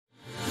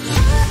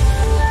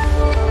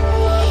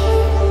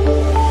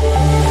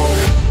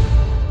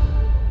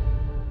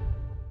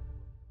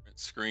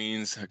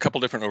screens, a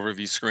couple different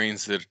overview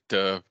screens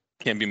that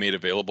can be made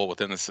available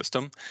within the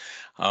system.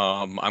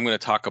 I'm going to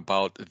talk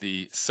about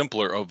the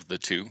simpler of the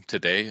two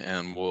today,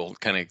 and we'll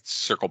kind of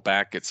circle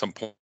back at some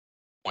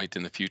point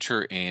in the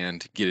future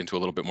and get into a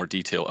little bit more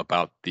detail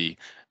about the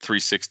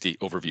 360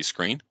 overview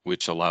screen,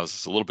 which allows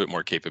us a little bit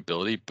more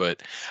capability.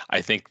 But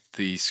I think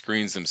the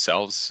screens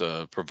themselves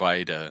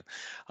provide a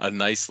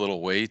nice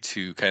little way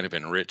to kind of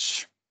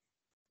enrich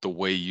the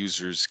way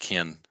users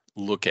can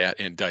look at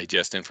and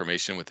digest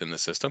information within the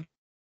system.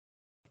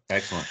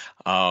 Excellent.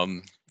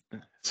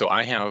 So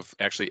I have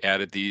actually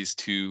added these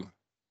to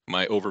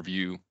my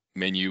overview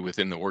menu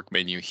within the work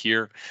menu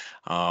here.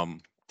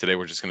 Today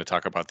we're just going to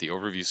talk about the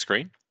overview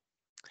screen.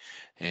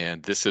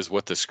 And this is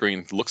what the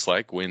screen looks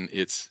like when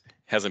it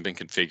hasn't been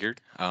configured.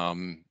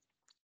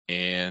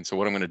 And so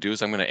what I'm going to do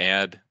is I'm going to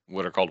add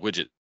what are called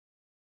widgets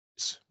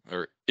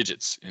or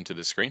widgets into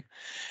the screen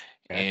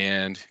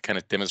and kind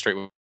of demonstrate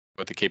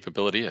what the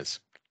capability is.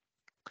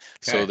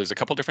 So there's a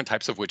couple different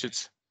types of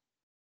widgets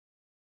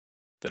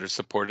that are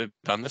supported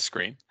on the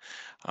screen,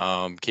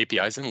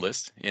 KPIs and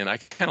lists. And I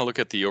kind of look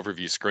at the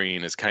overview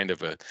screen as kind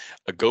of a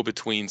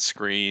go-between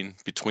screen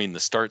between the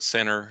Start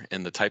Center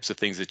and the types of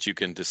things that you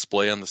can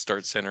display on the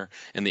Start Center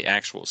and the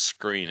actual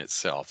screen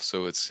itself.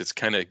 So it's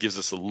kind of gives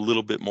us a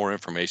little bit more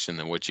information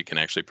than what you can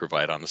actually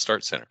provide on the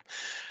Start Center.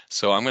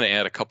 So I'm going to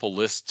add a couple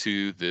lists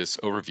to this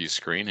overview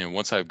screen. And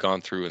once I've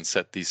gone through and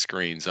set these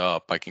screens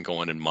up, I can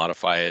go in and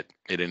modify it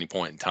at any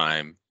point in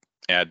time,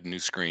 add new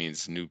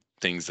screens, new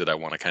things that I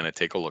want to kind of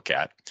take a look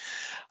at.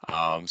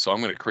 So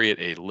I'm going to create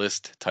a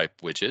list type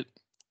widget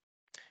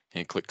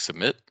and click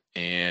submit,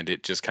 and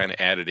it just kind of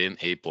added in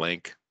a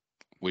blank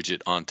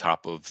widget on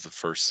top of the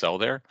first cell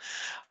there.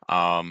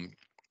 I'm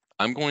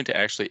going to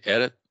actually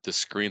edit the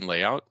screen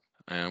layout,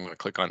 and I'm going to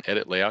click on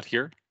edit layout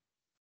here.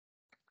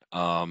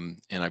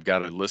 And I've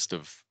got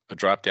a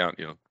drop down,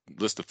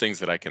 list of things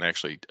that I can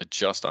actually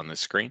adjust on this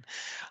screen.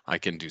 I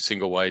can do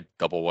single wide,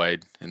 double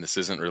wide, and this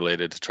isn't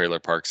related to trailer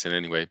parks in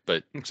any way,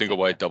 but single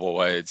wide, double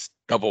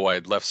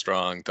wide left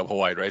strong, double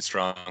wide right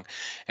strong,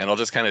 and I'll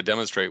just kind of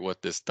demonstrate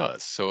what this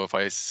does. So if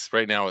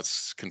right now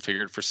it's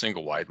configured for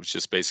single wide, which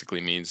just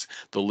basically means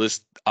the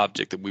list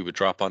object that we would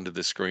drop onto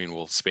the screen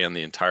will span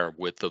the entire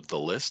width of the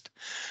list.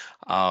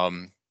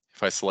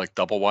 If I select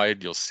double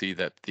wide, you'll see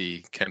that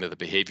the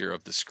behavior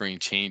of the screen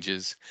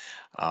changes.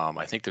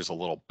 I think there's a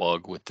little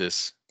bug with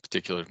this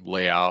particular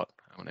layout.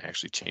 I'm going to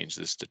actually change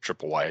this to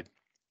triple wide.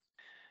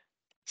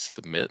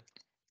 Submit,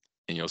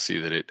 and you'll see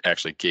that it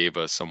actually gave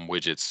us some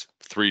widgets,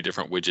 3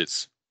 different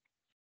widgets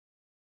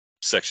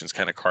sections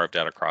kind of carved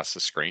out across the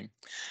screen.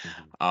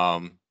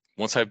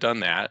 Once I've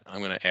done that, I'm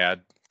going to add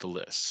the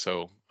list.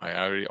 So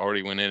I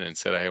already went in and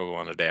said I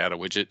wanted to add a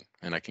widget,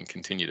 and I can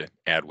continue to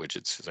add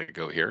widgets as I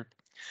go here.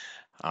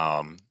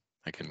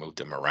 I can move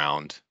them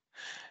around,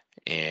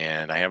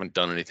 and I haven't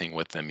done anything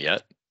with them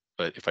yet.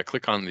 But if I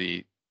click on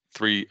the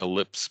 3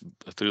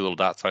 little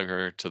dots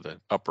here to the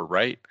upper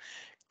right,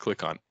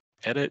 click on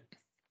edit,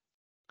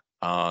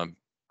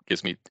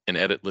 gives me an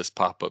edit list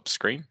pop-up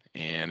screen,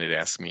 and it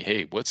asks me,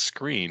 hey, what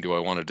screen do I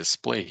want to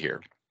display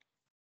here?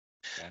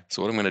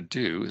 So what I'm going to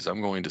do is I'm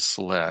going to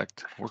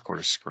select work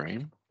order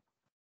screen.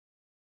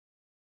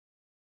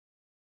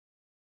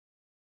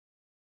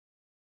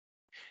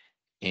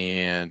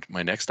 And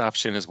my next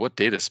option is what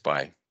data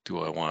spy do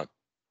I want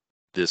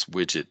this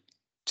widget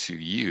to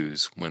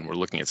use when we're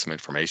looking at some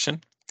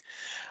information.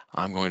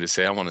 I'm going to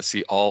say I want to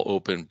see all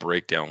open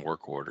breakdown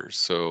work orders.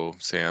 So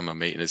say I'm a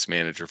maintenance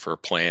manager for a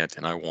plant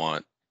and I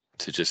want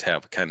to just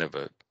have kind of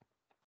a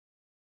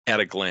at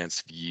a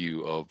glance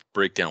view of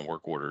breakdown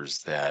work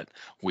orders that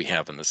we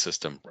have in the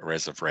system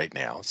as of right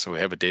now. So we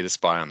have a data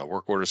spy on the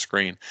work order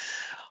screen,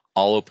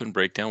 all open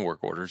breakdown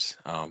work orders.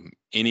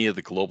 Any of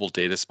the global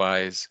data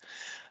spies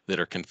that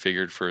are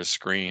configured for a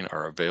screen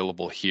are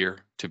available here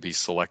to be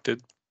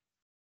selected.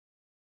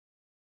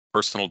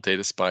 Personal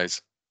data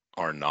spies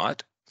are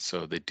not,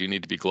 so they do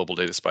need to be global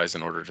data spies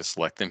in order to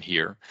select them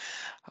here.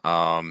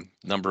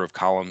 Number of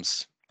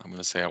columns, I'm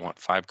going to say I want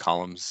 5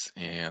 columns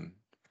and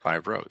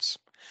 5 rows.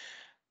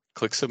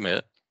 Click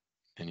submit,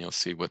 and you'll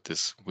see what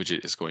this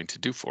widget is going to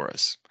do for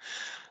us.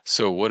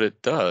 So what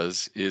it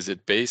does is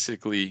it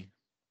basically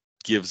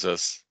gives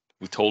us,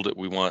 we told it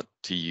we want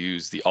to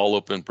use the all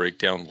open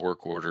breakdown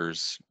work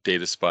orders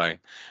data spy.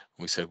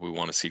 We said we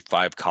want to see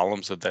 5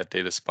 columns of that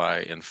data spy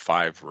and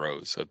 5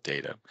 rows of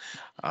data.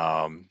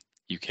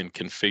 You can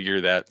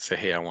configure that, say,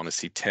 hey, I want to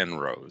see 10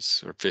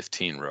 rows or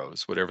 15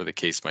 rows, whatever the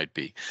case might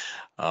be.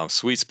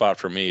 Sweet spot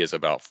for me is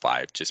about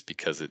 5, just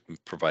because it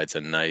provides a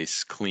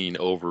nice, clean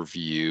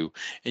overview,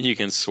 and you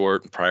can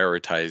sort and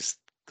prioritize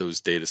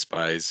those data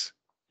spies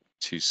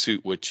to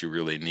suit what you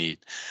really need.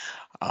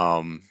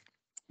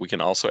 We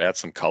can also add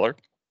some color.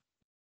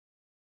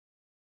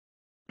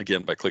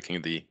 Again, by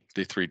clicking the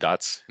 3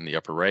 dots in the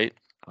upper right,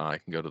 I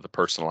can go to the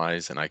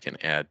personalize, and I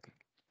can add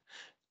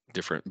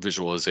different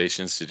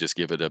visualizations to just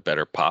give it a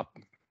better pop,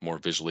 more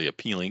visually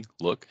appealing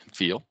look and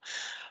feel.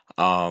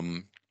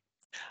 I'm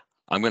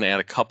going to add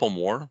a couple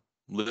more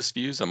list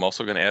views. I'm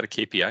also going to add a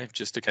KPI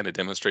just to kind of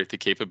demonstrate the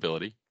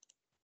capability.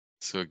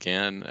 So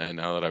again, and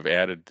now that I've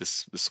added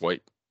this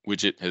white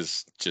widget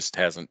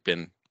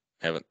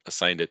haven't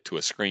assigned it to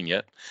a screen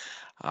yet.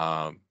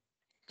 I'm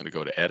going to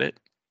go to edit,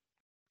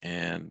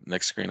 and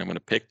next screen I'm going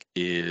to pick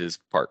is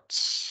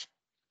parts.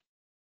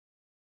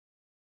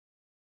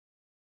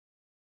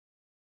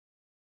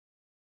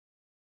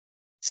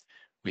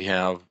 We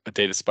have a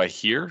data spy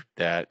here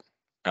that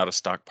out of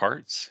stock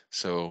parts.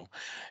 So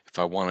if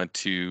I wanted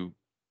to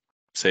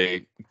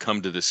say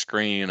come to the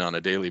screen on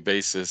a daily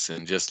basis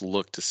and just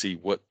look to see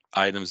what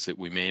items that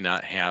we may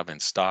not have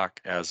in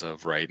stock as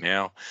of right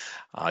now,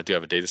 I do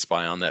have a data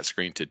spy on that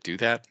screen to do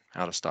that.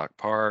 Out of stock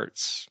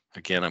parts.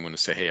 Again, I'm going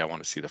to say, hey, I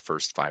want to see the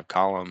first 5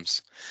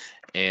 columns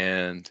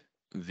and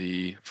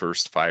the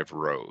first 5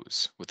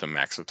 rows with a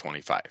max of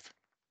 25.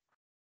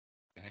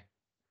 Okay.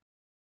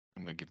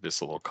 I'm going to give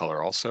this a little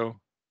color also.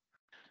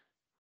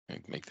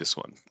 And make this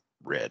one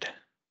red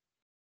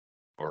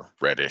or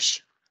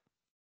reddish.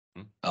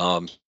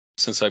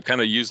 Since I've kind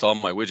of used all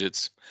my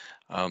widgets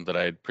that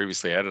I had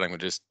previously added, I'm going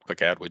to just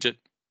click Add Widget,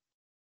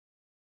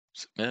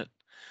 Submit.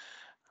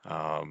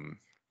 I'm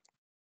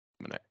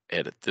going to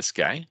edit this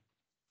guy.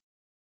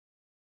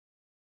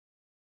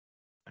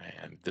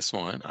 And this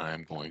one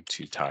I'm going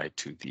to tie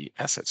to the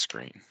asset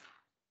screen.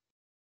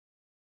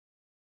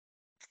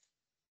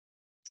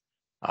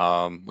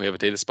 We have a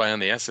data spy on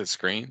the asset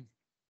screen,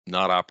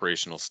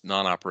 non-operational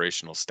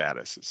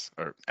statuses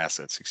or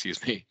assets,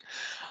 excuse me.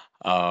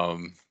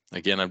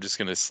 Again, I'm just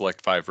going to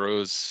select 5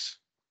 rows,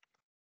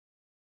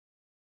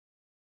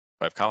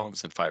 5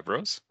 columns and 5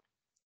 rows.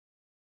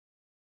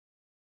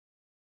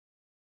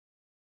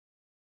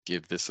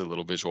 Give this a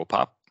little visual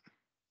pop.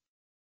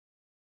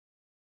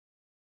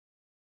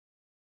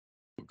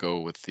 We'll go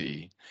with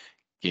the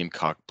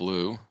Gamecock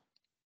blue.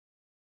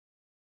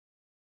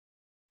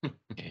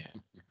 Yeah.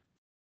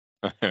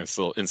 It's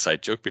a little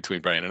inside joke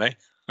between Brian and I.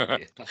 Yeah.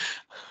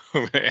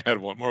 I'm going to add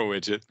one more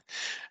widget,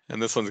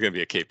 and this one's going to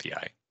be a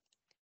KPI.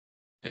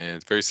 And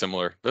it's very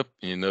similar. Oop,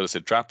 you notice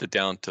it dropped it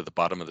down to the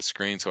bottom of the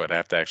screen, so I'd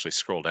have to actually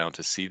scroll down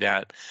to see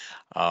that.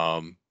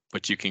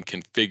 But you can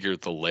configure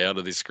the layout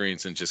of these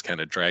screens and just kind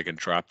of drag and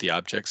drop the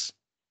objects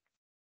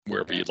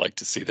wherever you'd like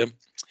to see them.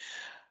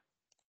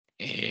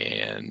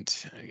 And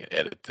I'm going to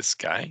edit this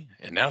guy.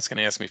 And now it's going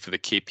to ask me for the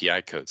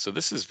KPI code. So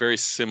this is very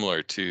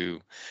similar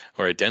to,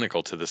 or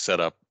identical to the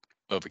setup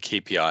of a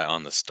KPI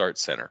on the Start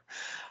Center.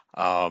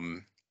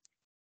 And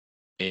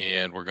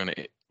we're going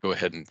to go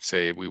ahead and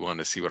say we want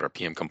to see what our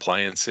PM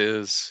compliance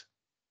is,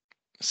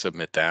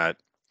 submit that,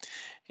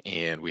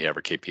 and we have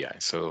our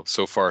KPI. So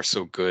far,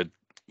 so good.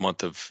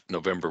 Month of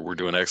November, we're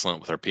doing excellent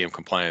with our PM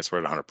compliance.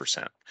 We're at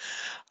 100%.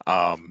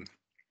 You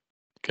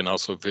can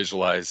also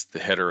visualize the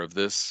header of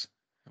this,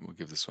 and we'll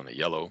give this one a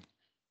yellow.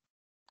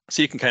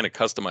 So you can kind of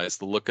customize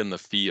the look and the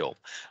feel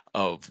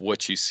of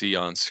what you see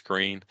on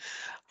screen.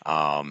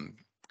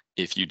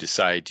 If you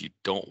decide you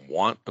don't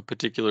want a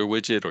particular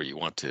widget or you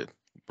want to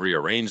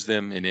rearrange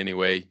them in any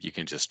way, you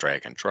can just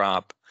drag and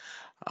drop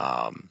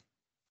to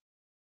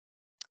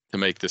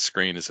make the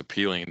screen as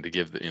appealing, to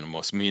give the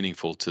most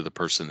meaningful to the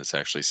person that's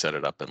actually set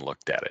it up and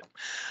looked at it.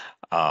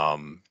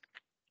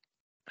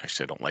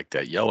 Actually, I don't like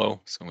that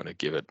yellow, so I'm going to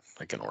give it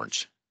like an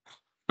orange.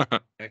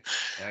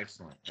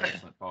 Excellent,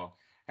 excellent, Paul.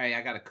 Hey,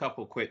 I got a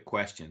couple quick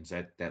questions.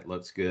 That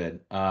looks good.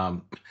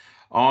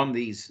 On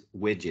these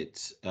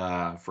widgets,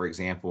 for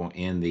example,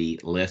 in the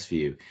list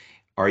view,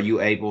 are you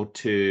able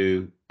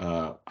to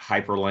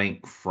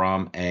hyperlink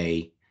from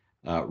a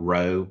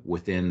row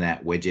within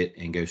that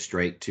widget and go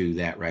straight to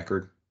that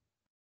record?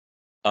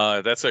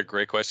 That's a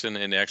great question,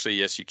 and actually,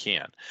 yes, you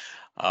can.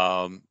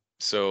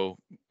 So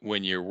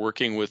when you're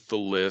working with the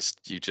list,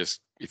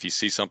 if you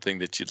see something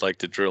that you'd like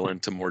to drill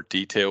into more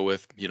detail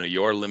with,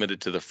 you are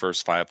limited to the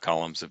first 5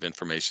 columns of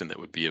information that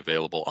would be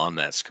available on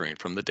that screen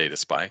from the data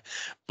spy.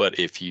 But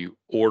if you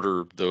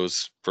order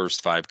those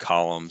first 5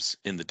 columns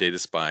in the data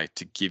spy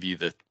to give you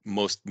the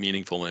most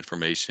meaningful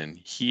information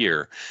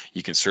here,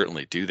 you can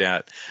certainly do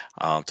that.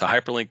 To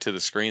hyperlink to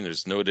the screen,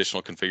 there's no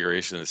additional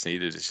configuration that's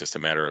needed. It's just a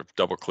matter of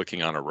double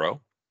clicking on a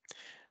row.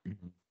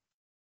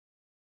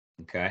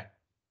 Okay.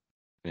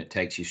 And it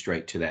takes you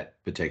straight to that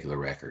particular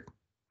record.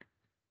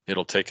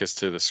 It'll take us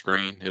to the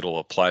screen. It'll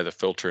apply the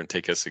filter and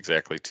take us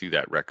exactly to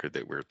that record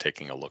that we're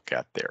taking a look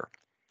at there.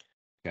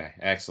 Okay,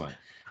 excellent.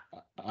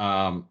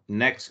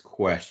 Next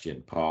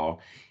question, Paul.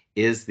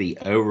 Is the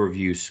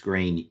overview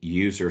screen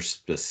user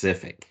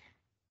specific?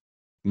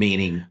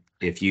 Meaning,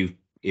 if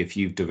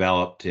you've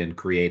developed and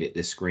created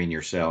this screen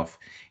yourself,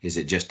 is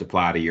it just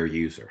apply to your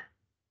user?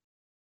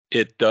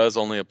 It does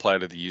only apply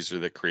to the user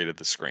that created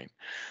the screen.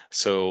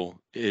 So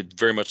it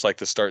very much like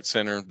the Start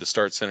Center. The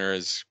Start Center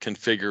is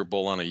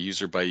configurable on a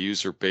user by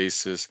user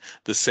basis.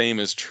 The same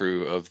is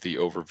true of the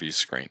overview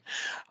screen.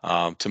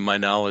 To my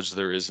knowledge,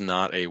 there is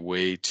not a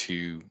way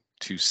to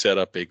set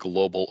up a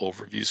global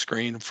overview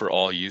screen for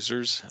all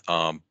users,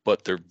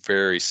 but they're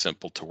very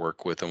simple to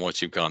work with. And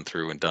once you've gone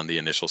through and done the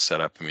initial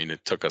setup, I mean,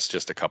 it took us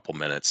just a couple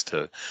minutes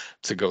to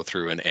go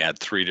through and add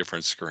 3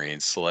 different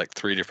screens, select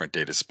 3 different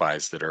data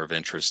spies that are of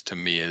interest to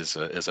me as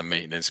a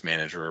maintenance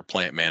manager or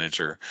plant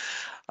manager.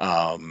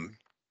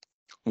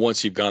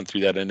 once you've gone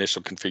through that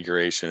initial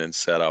configuration and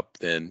setup,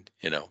 then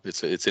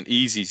it's an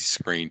easy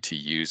screen to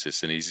use.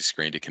 It's an easy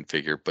screen to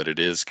configure, but it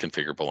is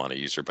configurable on a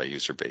user by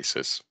user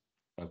basis.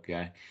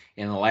 Okay.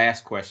 And the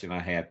last question I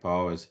had,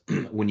 Paul, is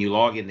when you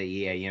log into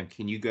EAM,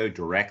 can you go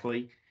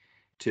directly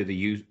to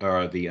the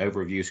the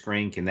overview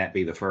screen? Can that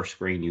be the first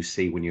screen you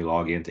see when you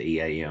log into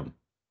EAM?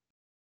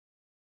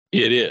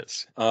 It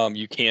is.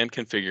 You can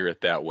configure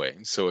it that way.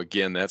 So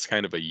again, that's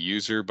kind of a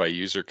user by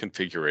user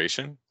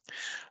configuration.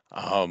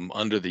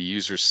 Under the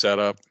user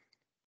setup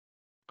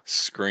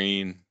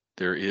screen,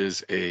 there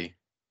is a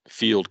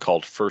field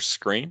called first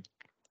screen.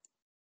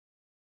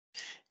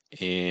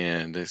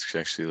 And it's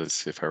actually, let's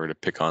see if I were to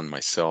pick on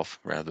myself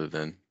rather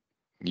than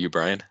you,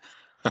 Brian.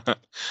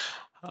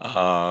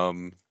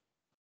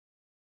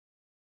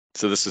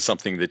 So this is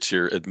something that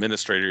your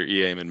administrator,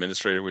 EAM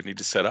administrator, would need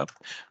to set up,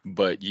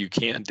 but you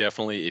can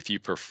definitely, if you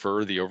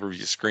prefer the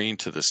overview screen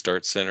to the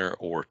Start Center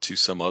or to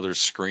some other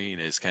screen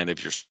as kind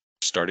of your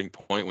starting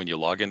point when you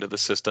log into the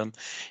system,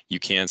 you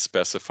can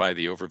specify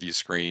the overview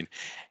screen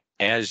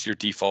as your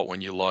default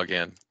when you log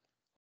in.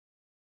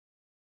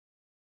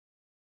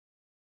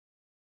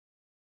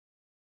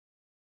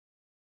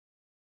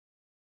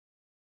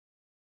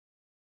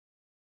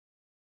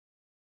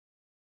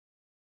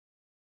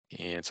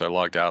 And so I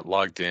logged out,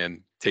 logged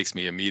in, takes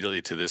me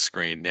immediately to this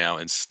screen now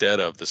instead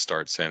of the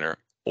Start Center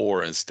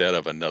or instead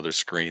of another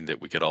screen that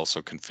we could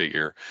also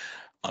configure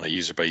on a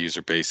user by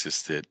user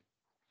basis that,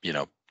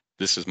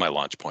 this is my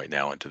launch point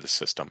now into the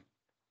system.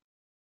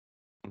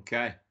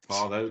 Okay,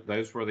 Paul,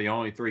 those were the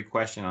only 3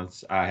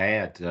 questions I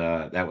had.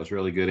 That was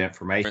really good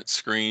information.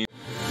 Screen.